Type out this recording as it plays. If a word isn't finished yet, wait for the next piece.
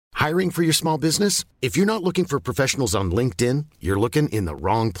Hiring for your small business? If you're not looking for professionals on LinkedIn, you're looking in the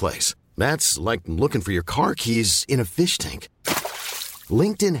wrong place. That's like looking for your car keys in a fish tank.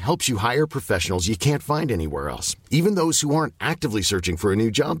 LinkedIn helps you hire professionals you can't find anywhere else, even those who aren't actively searching for a new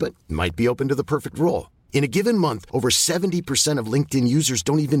job but might be open to the perfect role. In a given month, over 70% of LinkedIn users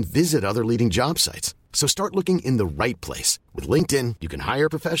don't even visit other leading job sites. So start looking in the right place. With LinkedIn, you can hire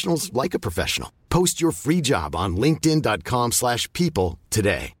professionals like a professional. Post your free job on linkedin.com/people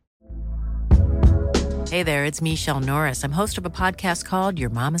today. Hey there, it's Michelle Norris. I'm host of a podcast called Your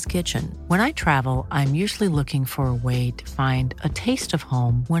Mama's Kitchen. When I travel, I'm usually looking for a way to find a taste of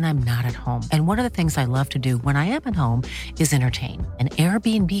home when I'm not at home. And one of the things I love to do when I am at home is entertain. And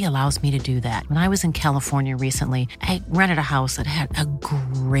Airbnb allows me to do that. When I was in California recently, I rented a house that had a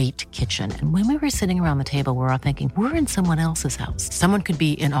great kitchen. And when we were sitting around the table, we're all thinking, we're in someone else's house. Someone could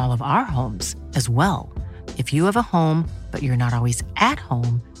be in all of our homes as well. If you have a home, but you're not always at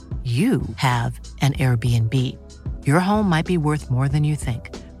home, you have an Airbnb. Your home might be worth more than you think.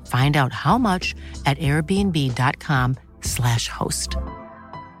 Find out how much at airbnb.com/host.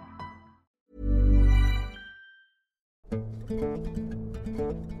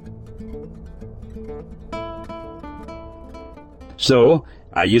 So,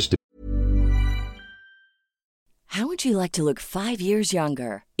 I used to... How would you like to look 5 years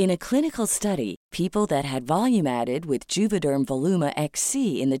younger? In a clinical study, people that had volume added with Juvederm Voluma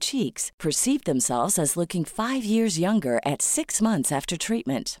XC in the cheeks perceived themselves as looking 5 years younger at 6 months after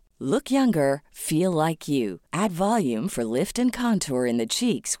treatment. Look younger, feel like you. Add volume for lift and contour in the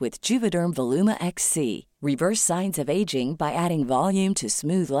cheeks with Juvederm Voluma XC. Reverse signs of aging by adding volume to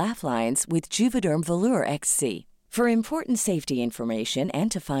smooth laugh lines with Juvederm Volure XC. For important safety information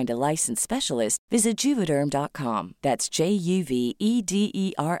and to find a licensed specialist, visit Juvederm.com. That's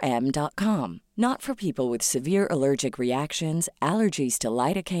JUVEDERM.com. Not for people with severe allergic reactions, allergies to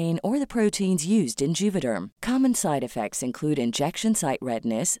lidocaine, or the proteins used in Juvederm. Common side effects include injection site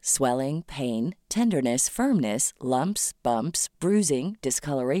redness, swelling, pain, tenderness, firmness, lumps, bumps, bruising,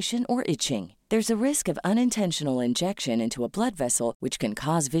 discoloration, or itching. There's a risk of unintentional injection into a blood vessel, which can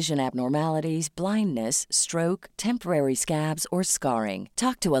cause vision abnormalities, blindness, stroke, temporary scabs, or scarring.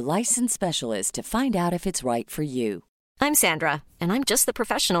 Talk to a licensed specialist to find out if it's right for you. I'm Sandra, and I'm just the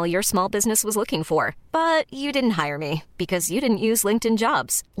professional your small business was looking for. But you didn't hire me because you didn't use LinkedIn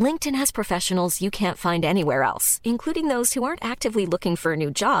Jobs. LinkedIn has professionals you can't find anywhere else, including those who aren't actively looking for a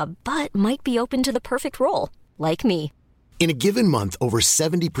new job, but might be open to the perfect role, like me. In a given month, over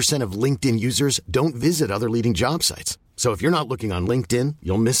 70% of LinkedIn users don't visit other leading job sites. So if you're not looking on LinkedIn,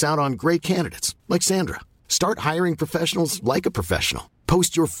 you'll miss out on great candidates like Sandra. Start hiring professionals like a professional.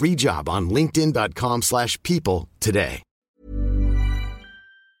 Post your free job on linkedin.com/people today.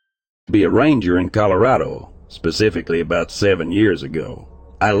 Be a ranger in Colorado, specifically about 7 years ago.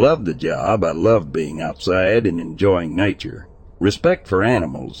 I loved the job. I loved being outside and enjoying nature. Respect for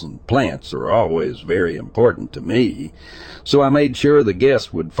animals and plants are always very important to me, so I made sure the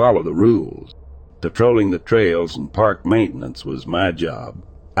guests would follow the rules. Patrolling the trails and park maintenance was my job.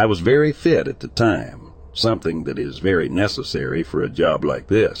 I was very fit at the time, something that is very necessary for a job like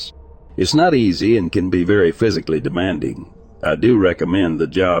this. It's not easy and can be very physically demanding. I do recommend the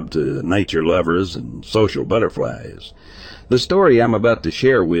job to nature lovers and social butterflies. The story I'm about to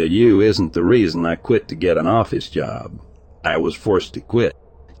share with you isn't the reason I quit to get an office job. I was forced to quit.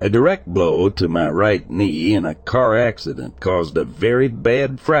 A direct blow to my right knee in a car accident caused a very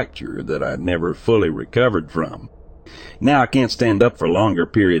bad fracture that I never fully recovered from. Now I can't stand up for longer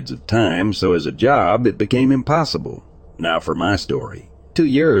periods of time, so as a job it became impossible. Now for my story. 2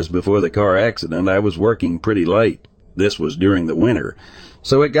 years before the car accident, I was working pretty late. This was during the winter,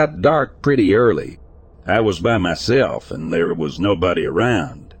 so it got dark pretty early. I was by myself, and there was nobody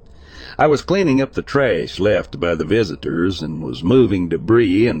around. I was cleaning up the trash left by the visitors and was moving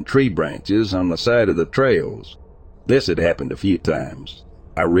debris and tree branches on the side of the trails. This had happened a few times.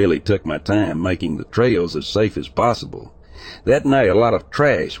 I really took my time making the trails as safe as possible. That night a lot of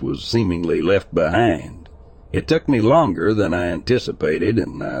trash was seemingly left behind. It took me longer than I anticipated,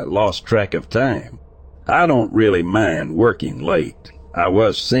 and I lost track of time. I don't really mind working late. I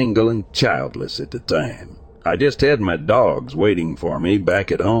was single and childless at the time. I just had my dogs waiting for me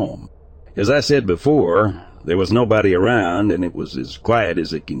back at home. As I said before, there was nobody around, and it was as quiet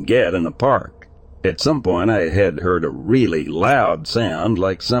as it can get in a park. At some point I had heard a really loud sound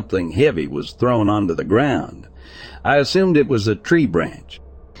like something heavy was thrown onto the ground. I assumed it was a tree branch.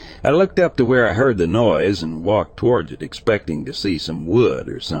 I looked up to where I heard the noise and walked towards it, expecting to see some wood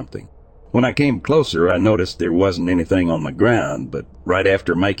or something. When I came closer, I noticed there wasn't anything on the ground, but right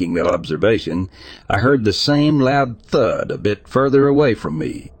after making that observation, I heard the same loud thud a bit further away from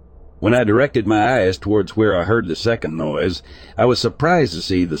me. When I directed my eyes towards where I heard the second noise, I was surprised to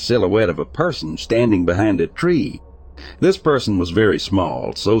see the silhouette of a person standing behind a tree. This person was very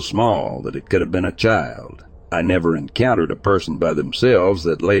small, so small that it could have been a child. I never encountered a person by themselves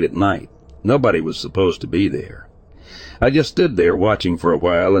that late at night. Nobody was supposed to be there. I just stood there watching for a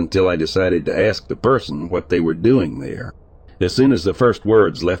while until I decided to ask the person what they were doing there. As soon as the first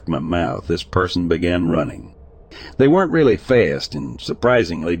words left my mouth, this person began running. They weren't really fast and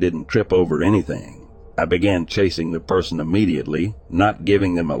surprisingly didn't trip over anything. I began chasing the person immediately, not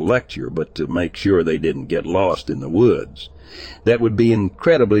giving them a lecture, but to make sure they didn't get lost in the woods. That would be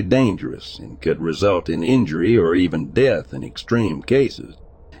incredibly dangerous and could result in injury or even death in extreme cases.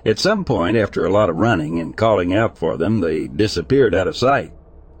 At some point, after a lot of running and calling out for them, they disappeared out of sight.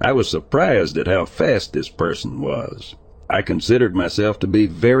 I was surprised at how fast this person was. I considered myself to be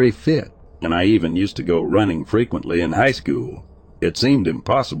very fit, and I even used to go running frequently in high school. It seemed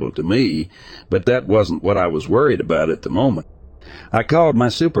impossible to me, but that wasn't what I was worried about at the moment. I called my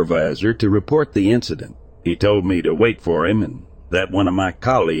supervisor to report the incident. He told me to wait for him and that one of my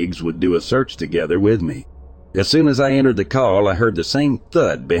colleagues would do a search together with me. As soon as I entered the call, I heard the same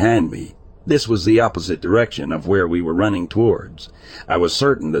thud behind me. This was the opposite direction of where we were running towards. I was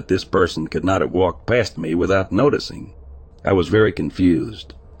certain that this person could not have walked past me without noticing. I was very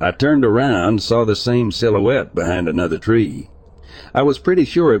confused. I turned around, saw the same silhouette behind another tree. I was pretty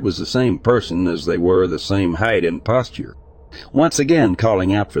sure it was the same person, as they were the same height and posture. Once again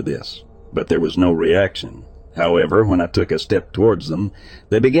calling out for this, but there was no reaction. However, when I took a step towards them,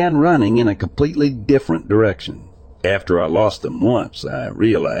 they began running in a completely different direction. After I lost them once, I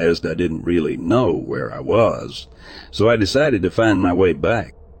realized I didn't really know where I was, so I decided to find my way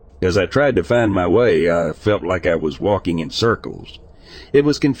back. As I tried to find my way, I felt like I was walking in circles. It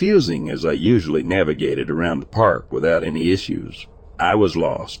was confusing, as I usually navigated around the park without any issues. I was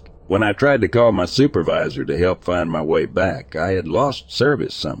lost. When I tried to call my supervisor to help find my way back, I had lost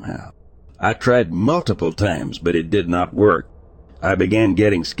service somehow. I tried multiple times, but it did not work. I began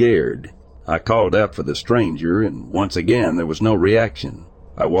getting scared. I called out for the stranger, and once again there was no reaction.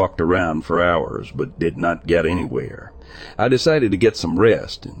 I walked around for hours, but did not get anywhere. I decided to get some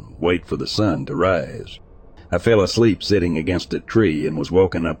rest and wait for the sun to rise. I fell asleep sitting against a tree and was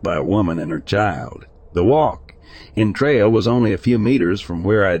woken up by a woman and her child. The walk in trail was only a few meters from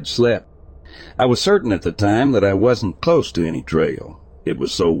where I had slept. I was certain at the time that I wasn't close to any trail. It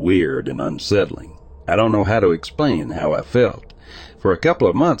was so weird and unsettling. I don't know how to explain how I felt. For a couple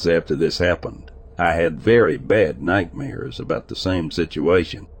of months after this happened, I had very bad nightmares about the same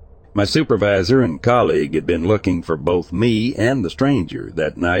situation. My supervisor and colleague had been looking for both me and the stranger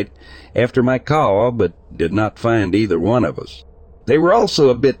that night after my call, but did not find either one of us. They were also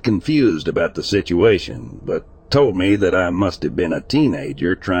a bit confused about the situation, but told me that I must have been a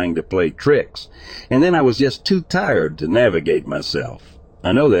teenager trying to play tricks, and then I was just too tired to navigate myself.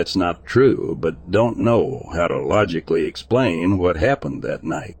 I know that's not true, but don't know how to logically explain what happened that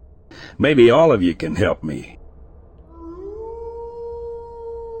night. Maybe all of you can help me.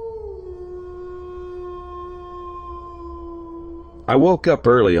 I woke up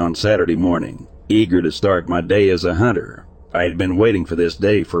early on Saturday morning, eager to start my day as a hunter. I had been waiting for this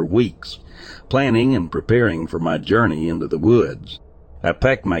day for weeks, planning and preparing for my journey into the woods. I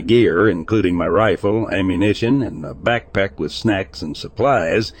packed my gear, including my rifle, ammunition, and a backpack with snacks and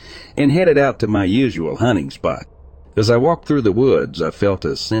supplies, and headed out to my usual hunting spot. As I walked through the woods, I felt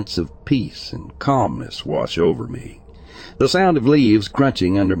a sense of peace and calmness wash over me. The sound of leaves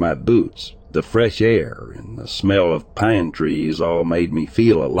crunching under my boots, the fresh air, and the smell of pine trees all made me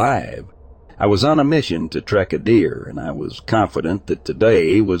feel alive. I was on a mission to track a deer, and I was confident that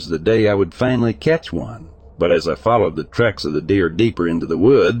today was the day I would finally catch one. But as I followed the tracks of the deer deeper into the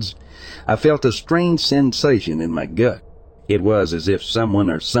woods, I felt a strange sensation in my gut. It was as if someone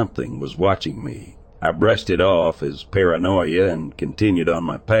or something was watching me. I brushed it off as paranoia and continued on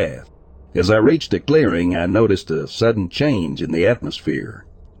my path. As I reached a clearing, I noticed a sudden change in the atmosphere.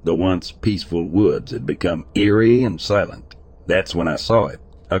 The once peaceful woods had become eerie and silent. That's when I saw it.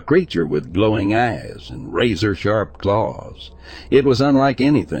 A creature with glowing eyes and razor-sharp claws. It was unlike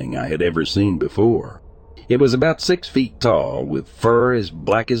anything I had ever seen before. It was about 6 feet tall, with fur as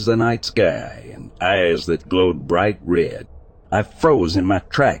black as the night sky and eyes that glowed bright red. I froze in my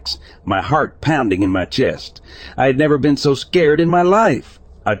tracks, my heart pounding in my chest. I had never been so scared in my life.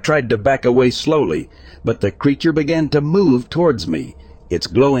 I tried to back away slowly, but the creature began to move towards me, its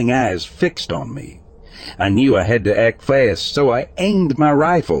glowing eyes fixed on me. I knew I had to act fast, so I aimed my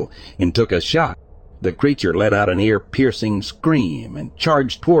rifle and took a shot. The creature let out an ear-piercing scream and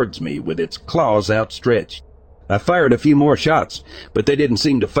charged towards me with its claws outstretched. I fired a few more shots, but they didn't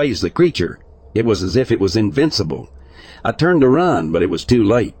seem to faze the creature. It was as if it was invincible. I turned to run, but it was too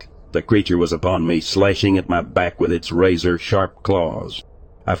late. The creature was upon me, slashing at my back with its razor-sharp claws.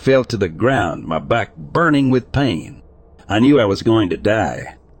 I fell to the ground, my back burning with pain. I knew I was going to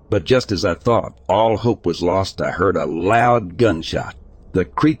die, but just as I thought all hope was lost, I heard a loud gunshot. The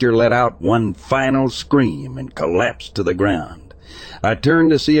creature let out one final scream and collapsed to the ground. I turned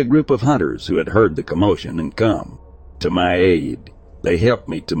to see a group of hunters who had heard the commotion and come to my aid. They helped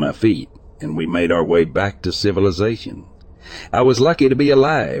me to my feet, and we made our way back to civilization. I was lucky to be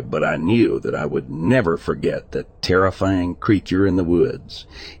alive, but I knew that I would never forget that terrifying creature in the woods.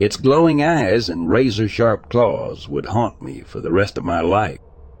 Its glowing eyes and razor-sharp claws would haunt me for the rest of my life.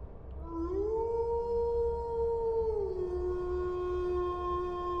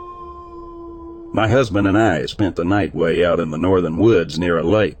 My husband and I spent the night way out in the northern woods near a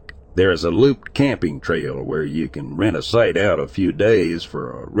lake. There is a looped camping trail where you can rent a site out a few days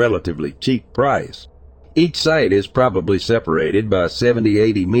for a relatively cheap price. Each site is probably separated by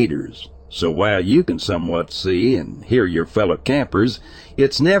 70-80 meters, so while you can somewhat see and hear your fellow campers,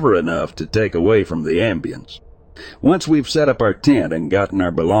 it's never enough to take away from the ambience. Once we've set up our tent and gotten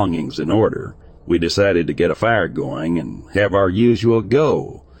our belongings in order, we decided to get a fire going and have our usual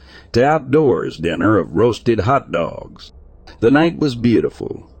go to outdoors dinner of roasted hot dogs. The night was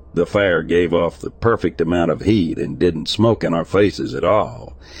beautiful. The fire gave off the perfect amount of heat and didn't smoke in our faces at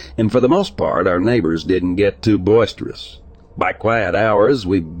all, and for the most part our neighbors didn't get too boisterous. By quiet hours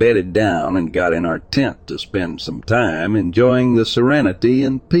we bedded down and got in our tent to spend some time enjoying the serenity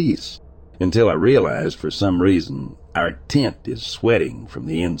and peace, until I realized for some reason our tent is sweating from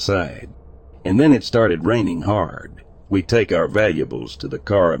the inside. And then it started raining hard. We take our valuables to the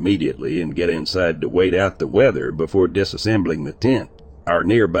car immediately and get inside to wait out the weather before disassembling the tent. Our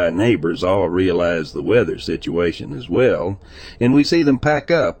nearby neighbors all realize the weather situation as well, and we see them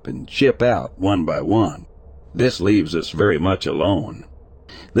pack up and ship out one by one. This leaves us very much alone.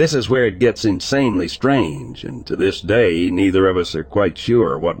 This is where it gets insanely strange, and to this day neither of us are quite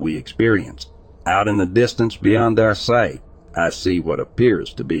sure what we experienced. Out in the distance beyond our sight, I see what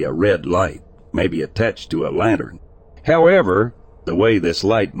appears to be a red light, maybe attached to a lantern. However, the way this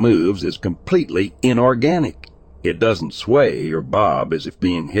light moves is completely inorganic. It doesn't sway or bob as if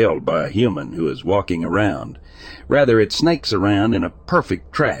being held by a human who is walking around. Rather, it snakes around in a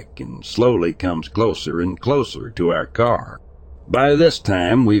perfect track and slowly comes closer and closer to our car. By this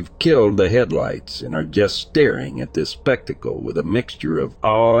time, we've killed the headlights and are just staring at this spectacle with a mixture of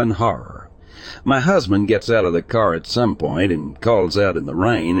awe and horror. My husband gets out of the car at some point and calls out in the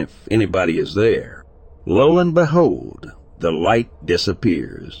rain if anybody is there. Lo and behold, the light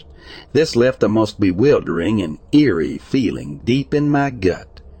disappears. This left a most bewildering and eerie feeling deep in my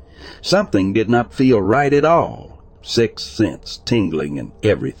gut. Something did not feel right at all. Sixth sense tingling and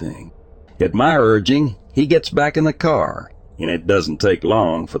everything. At my urging, he gets back in the car, and it doesn't take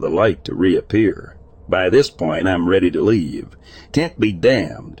long for the light to reappear. By this point, I'm ready to leave. Tent be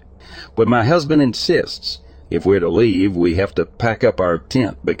damned. But my husband insists if we're to leave, we have to pack up our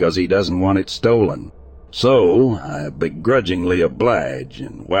tent because he doesn't want it stolen. So I begrudgingly oblige,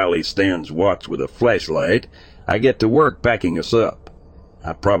 and while he stands watch with a flashlight, I get to work packing us up.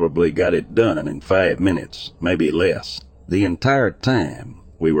 I probably got it done in 5 minutes, maybe less. The entire time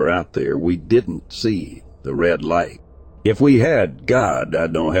we were out there, we didn't see the red light. If we had, God, I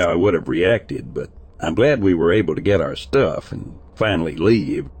don't know how I would have reacted, but I'm glad we were able to get our stuff and finally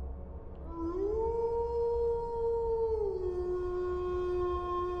leave.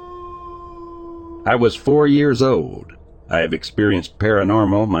 I was 4 years old. I have experienced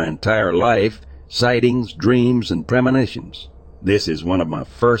paranormal my entire life, sightings, dreams, and premonitions. This is one of my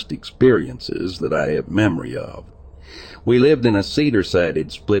first experiences that I have memory of. We lived in a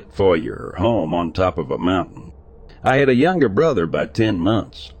cedar-sided split foyer home on top of a mountain. I had a younger brother by 10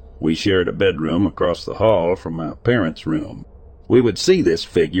 months. We shared a bedroom across the hall from my parents' room. We would see this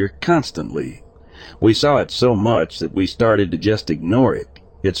figure constantly. We saw it so much that we started to just ignore it.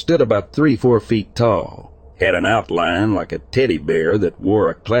 It stood about 3-4 feet tall, had an outline like a teddy bear that wore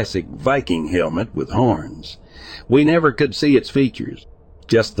a classic Viking helmet with horns. We never could see its features,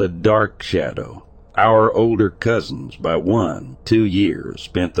 just the dark shadow. Our older cousins, by 1-2 years,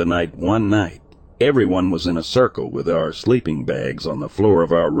 spent the night one night. Everyone was in a circle with our sleeping bags on the floor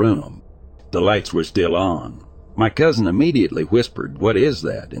of our room. The lights were still on. My cousin immediately whispered, "What is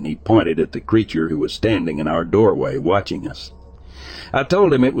that?" and he pointed at the creature who was standing in our doorway watching us. I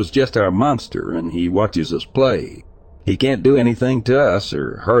told him it was just our monster, and he watches us play. He can't do anything to us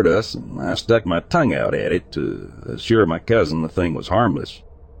or hurt us, and I stuck my tongue out at it to assure my cousin the thing was harmless.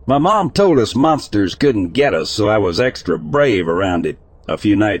 My mom told us monsters couldn't get us, so I was extra brave around it. A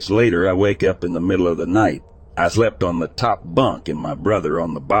few nights later, I wake up in the middle of the night. I slept on the top bunk and my brother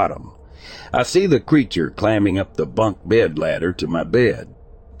on the bottom. I see the creature climbing up the bunk bed ladder to my bed.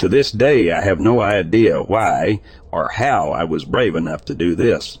 To this day, I have no idea why or how I was brave enough to do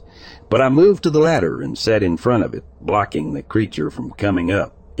this, but I moved to the ladder and sat in front of it, blocking the creature from coming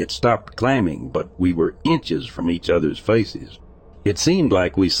up. It stopped climbing, but we were inches from each other's faces. It seemed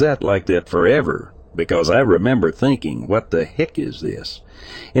like we sat like that forever, because I remember thinking, what the heck is this?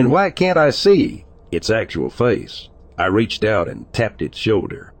 And why can't I see its actual face? I reached out and tapped its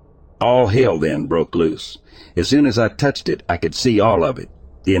shoulder. All hell then broke loose. As soon as I touched it, I could see all of it.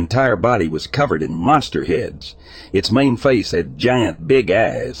 The entire body was covered in monster heads. Its main face had giant big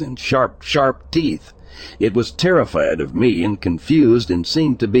eyes and sharp, sharp teeth. It was terrified of me and confused and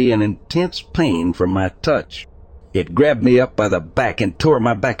seemed to be in intense pain from my touch. It grabbed me up by the back and tore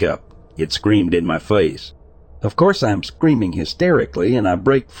my back up. It screamed in my face. Of course I'm screaming hysterically, and I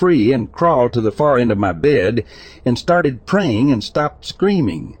break free and crawl to the far end of my bed and started praying and stopped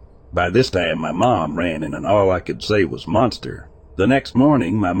screaming. By this time my mom ran in and all I could say was monster. The next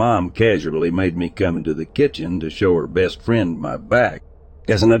morning my mom casually made me come into the kitchen to show her best friend my back.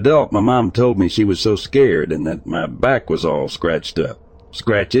 As an adult, my mom told me she was so scared and that my back was all scratched up.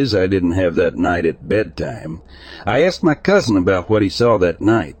 Scratches I didn't have that night at bedtime. I asked my cousin about what he saw that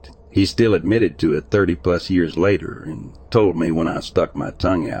night. He still admitted to it 30-plus years later and told me when I stuck my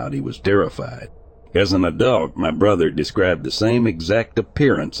tongue out he was terrified. As an adult, my brother described the same exact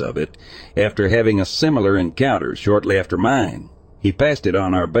appearance of it after having a similar encounter shortly after mine. He passed it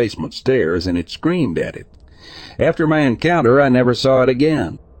on our basement stairs and it screamed at it. After my encounter, I never saw it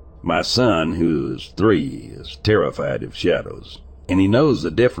again. My son, who is 3, is terrified of shadows, and he knows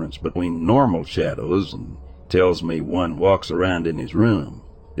the difference between normal shadows and tells me one walks around in his room.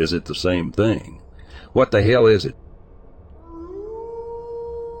 Is it the same thing? What the hell is it?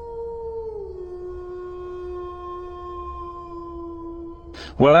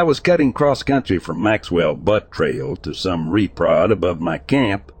 While I was cutting cross-country from Maxwell Butt Trail to some reprod above my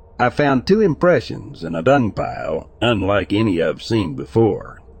camp, I found 2 impressions in a dung pile unlike any I've seen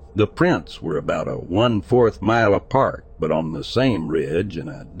before. The prints were about a 1/4 mile apart, but on the same ridge and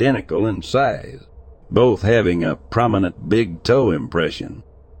identical in size, both having a prominent big toe impression.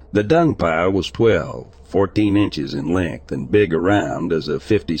 The dung pile was 14 inches in length and big around as a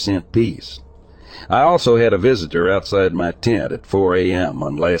 50-cent piece. I also had a visitor outside my tent at 4 a.m.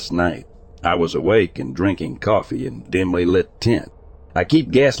 on last night. I was awake and drinking coffee in dimly lit tent. I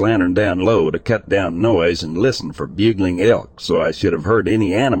keep gas lantern down low to cut down noise and listen for bugling elk, so I should have heard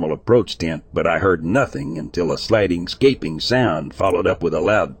any animal approach tent, but I heard nothing until a sliding, scaping sound followed up with a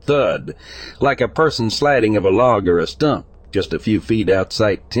loud thud, like a person sliding of a log or a stump, just a few feet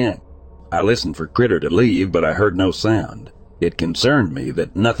outside tent. I listened for critter to leave, but I heard no sound. It concerned me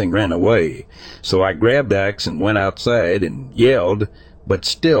that nothing ran away, so I grabbed axe and went outside and yelled, but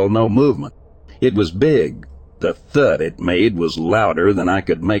still no movement. It was big. The thud it made was louder than I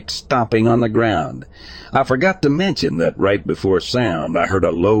could make stomping on the ground. I forgot to mention that right before sound I heard a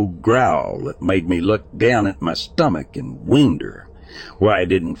low growl that made me look down at my stomach and wonder why I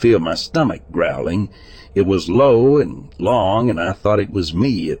didn't feel my stomach growling. It was low and long, and I thought it was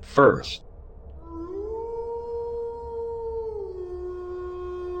me at first.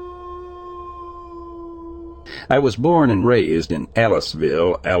 I was born and raised in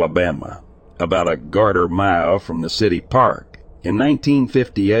Aliceville, Alabama, about a quarter mile from the city park. In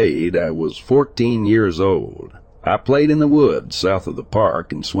 1958, I was 14 years old. I played in the woods south of the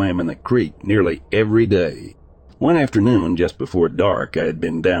park and swam in the creek nearly every day. One afternoon, just before dark, I had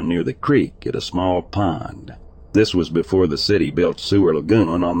been down near the creek at a small pond. This was before the city built Sewer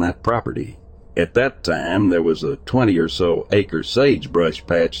Lagoon on that property. At that time, there was a 20 or so acre sagebrush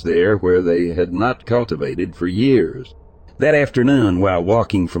patch there where they had not cultivated for years. That afternoon, while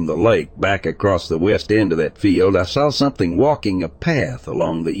walking from the lake back across the west end of that field, I saw something walking a path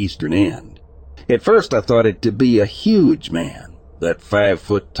along the eastern end. At first, I thought it to be a huge man. That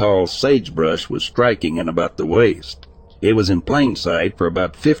 5-foot-tall sagebrush was striking in about the waist. It was in plain sight for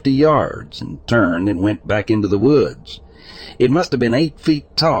about 50 yards and turned and went back into the woods. It must have been 8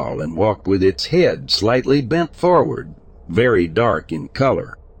 feet tall and walked with its head slightly bent forward, very dark in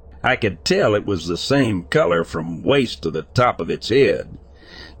color. I could tell it was the same color from waist to the top of its head.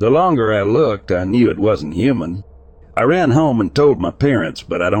 The longer I looked, I knew it wasn't human. I ran home and told my parents,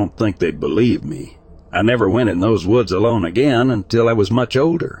 but I don't think they'd believe me. I never went in those woods alone again until I was much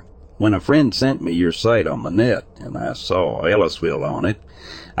older. When a friend sent me your site on the net, and I saw Ellisville on it,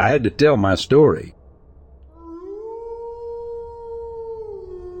 I had to tell my story.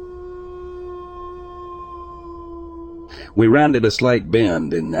 We rounded a slight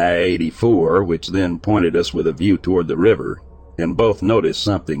bend in I-84, which then pointed us with a view toward the river, and both noticed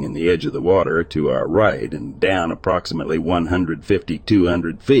something in the edge of the water to our right and down approximately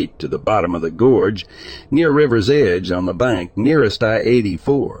 150-200 feet to the bottom of the gorge, near river's edge on the bank nearest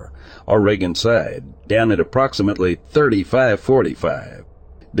I-84, Oregon side, down at approximately 35-45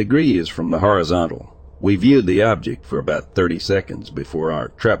 degrees from the horizontal. We viewed the object for about 30 seconds before our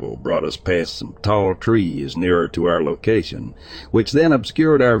travel brought us past some tall trees nearer to our location, which then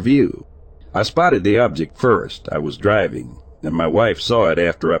obscured our view. I spotted the object first. I was driving, and my wife saw it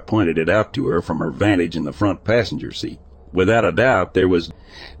after I pointed it out to her from her vantage in the front passenger seat. Without a doubt, there was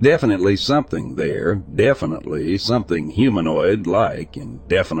definitely something there, definitely something humanoid-like, and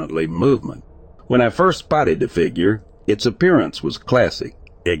definitely movement. When I first spotted the figure, its appearance was classic.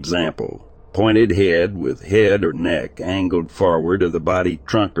 Example: pointed head with head or neck angled forward of the body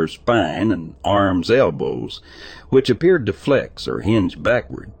trunk or spine, and arms elbows, which appeared to flex or hinge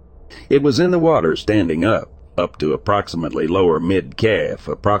backward. It was in the water standing up to approximately lower mid-calf,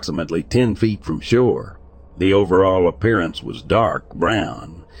 approximately 10 feet from shore. The overall appearance was dark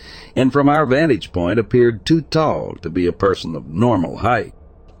brown, and from our vantage point appeared too tall to be a person of normal height.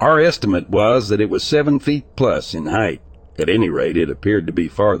 Our estimate was that it was 7 feet plus in height. At any rate, it appeared to be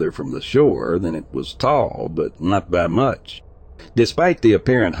farther from the shore than it was tall, but not by much. Despite the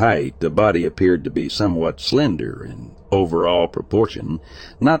apparent height, the body appeared to be somewhat slender in overall proportion,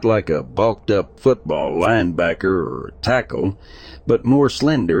 not like a bulked-up football linebacker or tackle, but more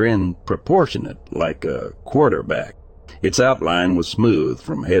slender and proportionate, like a quarterback. Its outline was smooth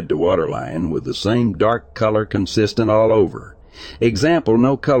from head to waterline, with the same dark color consistent all over. Example: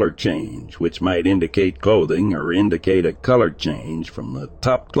 no color change, which might indicate clothing or indicate a color change from the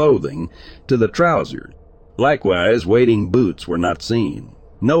top clothing to the trousers. Likewise, wading boots were not seen.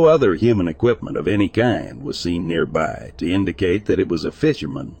 No other human equipment of any kind was seen nearby to indicate that it was a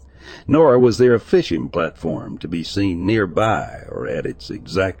fisherman, nor was there a fishing platform to be seen nearby or at its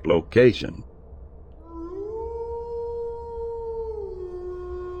exact location.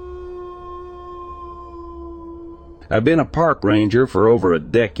 I've been a park ranger for over a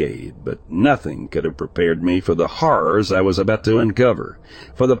decade, but nothing could have prepared me for the horrors I was about to uncover.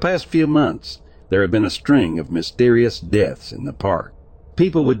 For the past few months, there had been a string of mysterious deaths in the park.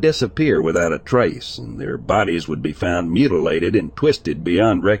 People would disappear without a trace, and their bodies would be found mutilated and twisted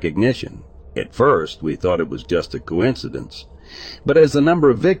beyond recognition. At first, we thought it was just a coincidence, but as the number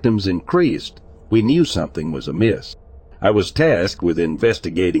of victims increased, we knew something was amiss. I was tasked with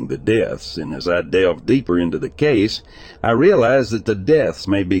investigating the deaths, and as I delved deeper into the case, I realized that the deaths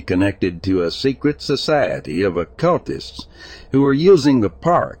may be connected to a secret society of occultists who are using the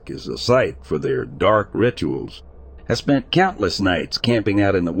park as a site for their dark rituals. I spent countless nights camping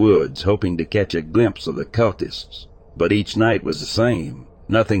out in the woods, hoping to catch a glimpse of the cultists, but each night was the same,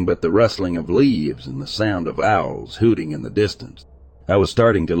 nothing but the rustling of leaves and the sound of owls hooting in the distance. I was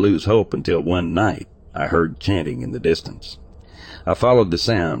starting to lose hope until one night I heard chanting in the distance. I followed the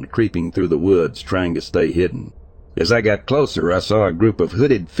sound, creeping through the woods, trying to stay hidden. As I got closer, I saw a group of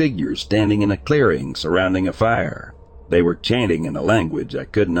hooded figures standing in a clearing surrounding a fire. They were chanting in a language I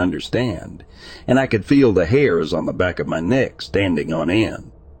couldn't understand, and I could feel the hairs on the back of my neck standing on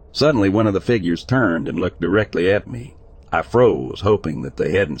end. Suddenly, one of the figures turned and looked directly at me. I froze, hoping that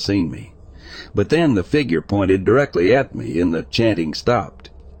they hadn't seen me. But then the figure pointed directly at me, and the chanting stopped.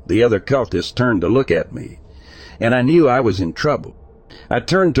 The other cultists turned to look at me, and I knew I was in trouble. I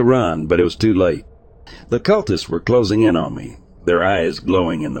turned to run, but it was too late. The cultists were closing in on me, their eyes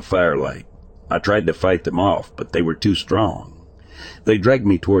glowing in the firelight. I tried to fight them off, but they were too strong. They dragged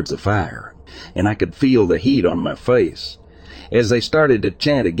me towards the fire, and I could feel the heat on my face. As they started to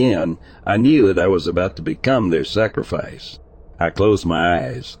chant again, I knew that I was about to become their sacrifice. I closed my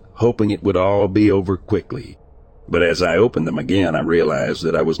eyes, hoping it would all be over quickly. But as I opened them again, I realized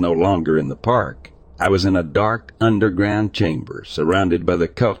that I was no longer in the park. I was in a dark underground chamber surrounded by the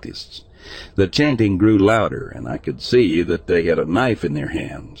cultists. The chanting grew louder, and I could see that they had a knife in their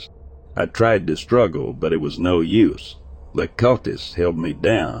hands. I tried to struggle, but it was no use. The cultists held me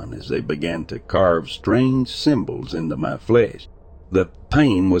down as they began to carve strange symbols into my flesh. The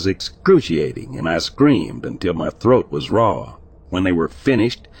pain was excruciating, and I screamed until my throat was raw. When they were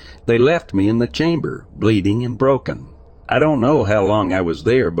finished, they left me in the chamber, bleeding and broken. I don't know how long I was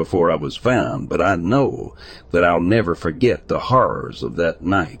there before I was found, but I know that I'll never forget the horrors of that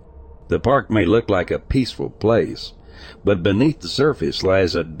night. The park may look like a peaceful place, but beneath the surface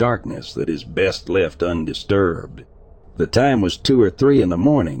lies a darkness that is best left undisturbed. The time was 2 or 3 in the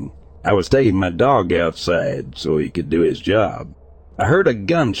morning. I was taking my dog outside so he could do his job. I heard a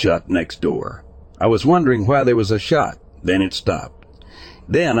gunshot next door. I was wondering why there was a shot, Then it stopped.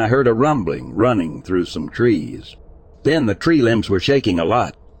 Then I heard a rumbling running through some trees. Then the tree limbs were shaking a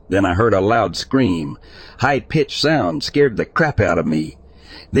lot. Then I heard a loud scream. High-pitched sound scared the crap out of me.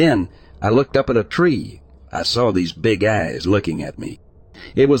 Then I looked up at a tree. I saw these big eyes looking at me.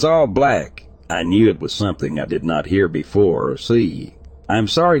 It was all black. I knew it was something I did not hear before or see. I'm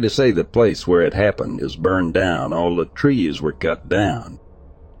sorry to say the place where it happened is burned down. All the trees were cut down.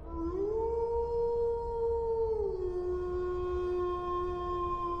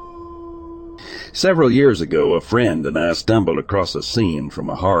 Several years ago, a friend and I stumbled across a scene from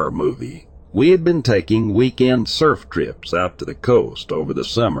a horror movie. We had been taking weekend surf trips out to the coast over the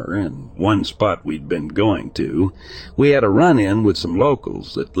summer, and one spot we'd been going to, we had a run-in with some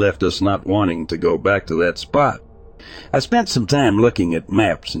locals that left us not wanting to go back to that spot. I spent some time looking at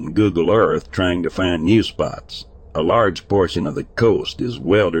maps and Google Earth trying to find new spots. A large portion of the coast is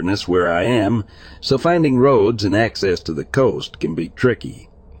wilderness where I am, so finding roads and access to the coast can be tricky.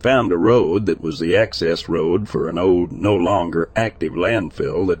 Found a road that was the access road for an old, no longer active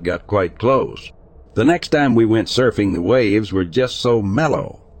landfill that got quite close. The next time we went surfing, the waves were just so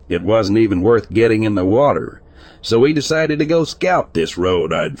mellow, it wasn't even worth getting in the water, so we decided to go scout this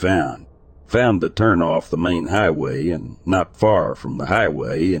road I'd found. Found the turn off the main highway, and not far from the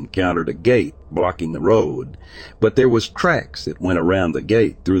highway encountered a gate blocking the road, but there was tracks that went around the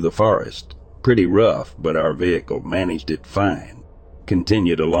gate through the forest. Pretty rough, but our vehicle managed it fine.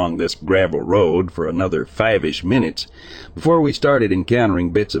 Continued along this gravel road for another 5-ish minutes before we started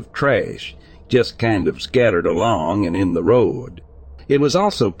encountering bits of trash, just kind of scattered along and in the road. It was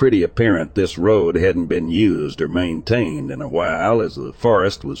also pretty apparent this road hadn't been used or maintained in a while, as the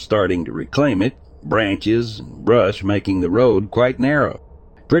forest was starting to reclaim it, branches and brush making the road quite narrow.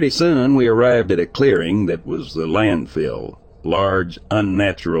 Pretty soon we arrived at a clearing that was the landfill, large,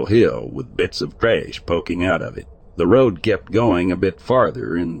 unnatural hill with bits of trash poking out of it. The road kept going a bit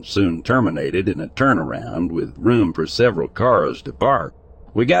farther and soon terminated in a turnaround with room for several cars to park.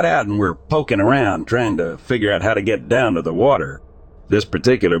 We got out and were poking around trying to figure out how to get down to the water. This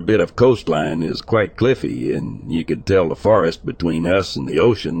particular bit of coastline is quite cliffy, and you could tell the forest between us and the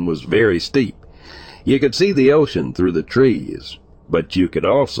ocean was very steep. You could see the ocean through the trees, but you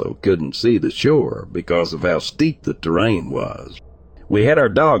couldn't see the shore because of how steep the terrain was. We had our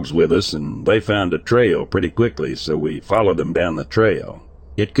dogs with us, and they found a trail pretty quickly, so we followed them down the trail.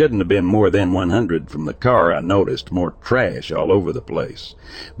 It couldn't have been more than 100 from the car. I noticed more trash all over the place,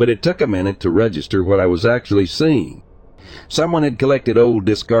 but it took a minute to register what I was actually seeing. Someone had collected old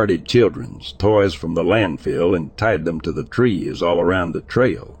discarded children's toys from the landfill and tied them to the trees all around the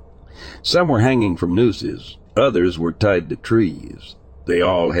trail. Some were hanging from nooses, others were tied to trees. They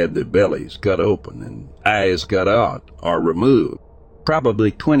all had their bellies cut open and eyes cut out or removed.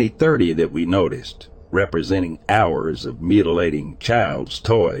 Probably 20-30 that we noticed, representing hours of mutilating child's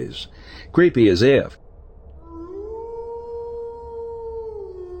toys. Creepy as if.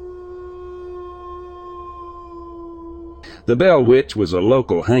 The Bell Witch was a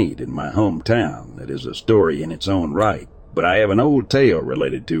local haint in my hometown that is a story in its own right, but I have an old tale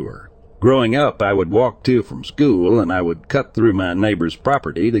related to her. Growing up, I would walk to from school, and I would cut through my neighbor's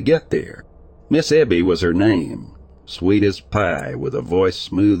property to get there. Miss Ebby was her name. Sweet as pie, with a voice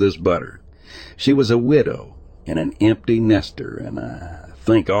smooth as butter. She was a widow and an empty nester, and I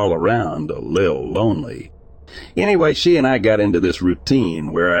think all around a little lonely. Anyway, she and I got into this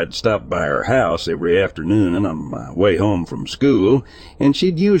routine where I'd stop by her house every afternoon on my way home from school, and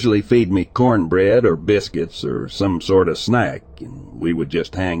she'd usually feed me cornbread or biscuits or some sort of snack, and we would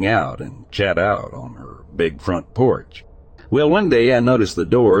just hang out and chat out on her big front porch. Well, one day I noticed the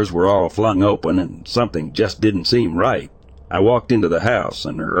doors were all flung open and something just didn't seem right. I walked into the house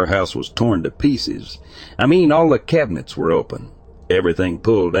and her house was torn to pieces. I mean, all the cabinets were open. Everything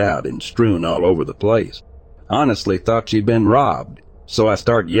pulled out and strewn all over the place. Honestly thought she'd been robbed. So I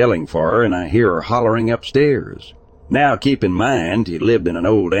start yelling for her and I hear her hollering upstairs. Now keep in mind, he lived in an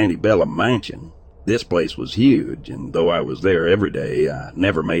old antebellum mansion. This place was huge, and though I was there every day, I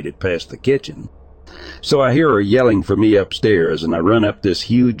never made it past the kitchen. So I hear her yelling for me upstairs, and I run up this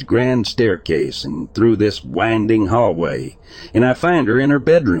huge grand staircase and through this winding hallway, and I find her in her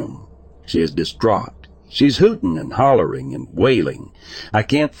bedroom. She is distraught. She's hooting and hollering and wailing. I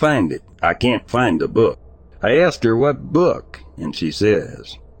can't find it. I can't find the book. I asked her what book, and she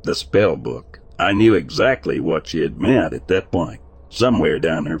says, the spell book. I knew exactly what she had meant at that point. Somewhere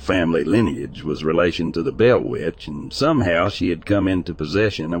down her family lineage was relation to the Bell Witch, and somehow she had come into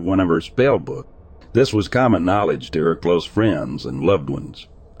possession of one of her spell books. This was common knowledge to her close friends and loved ones.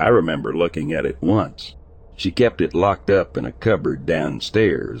 I remember looking at it once. She kept it locked up in a cupboard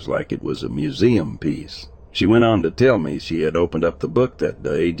downstairs like it was a museum piece. She went on to tell me she had opened up the book that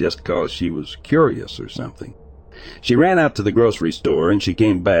day just 'cause she was curious or something. She ran out to the grocery store and she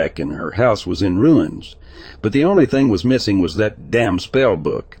came back and her house was in ruins, but the only thing was missing was that damn spell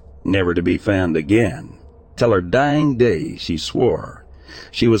book, never to be found again. Till her dying day, she swore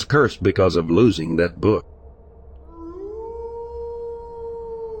she was cursed because of losing that book.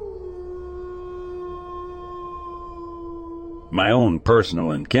 My own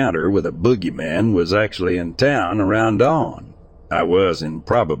personal encounter with a boogeyman was actually in town around dawn. I was in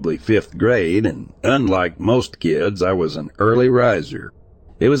probably 5th grade, and unlike most kids, I was an early riser.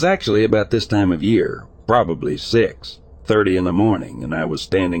 It was actually about this time of year, probably 6:30 in the morning, and I was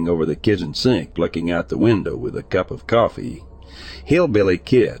standing over the kitchen sink looking out the window with a cup of coffee. Hillbilly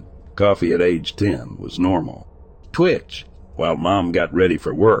kid, coffee at age 10 was normal. Twitch, while Mom got ready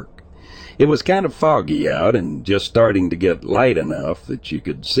for work. It was kind of foggy out and just starting to get light enough that you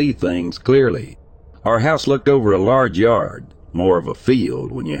could see things clearly. Our house looked over a large yard, more of a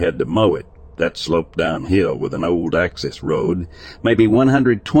field when you had to mow it, that sloped downhill with an old access road, maybe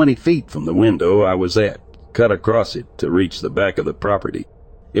 120 feet from the window I was at, cut across it to reach the back of the property.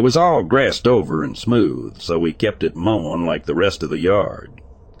 It was all grassed over and smooth, so we kept it mown like the rest of the yard.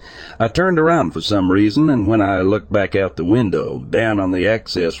 I turned around for some reason, and when I looked back out the window, down on the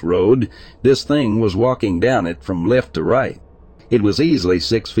access road, this thing was walking down it from left to right. It was easily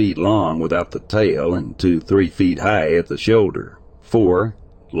 6 feet long without the tail and 2-3 feet high at the shoulder. 4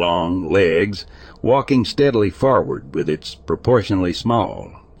 long legs, walking steadily forward with its proportionally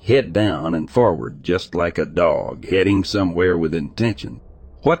small, head down and forward just like a dog heading somewhere with intention.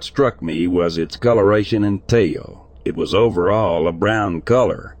 What struck me was its coloration and tail. It was overall a brown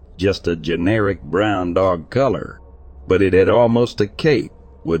color, just a generic brown dog color, but it had almost a cape,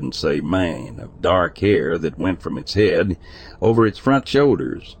 wouldn't say mane, of dark hair that went from its head over its front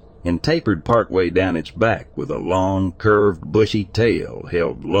shoulders and tapered partway down its back with a long, curved, bushy tail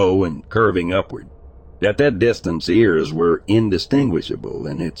held low and curving upward. At that distance, ears were indistinguishable,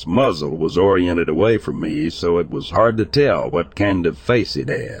 and its muzzle was oriented away from me, so it was hard to tell what kind of face it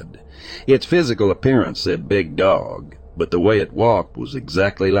had. Its physical appearance said big dog, but the way it walked was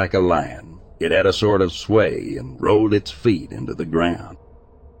exactly like a lion. It had a sort of sway and rolled its feet into the ground.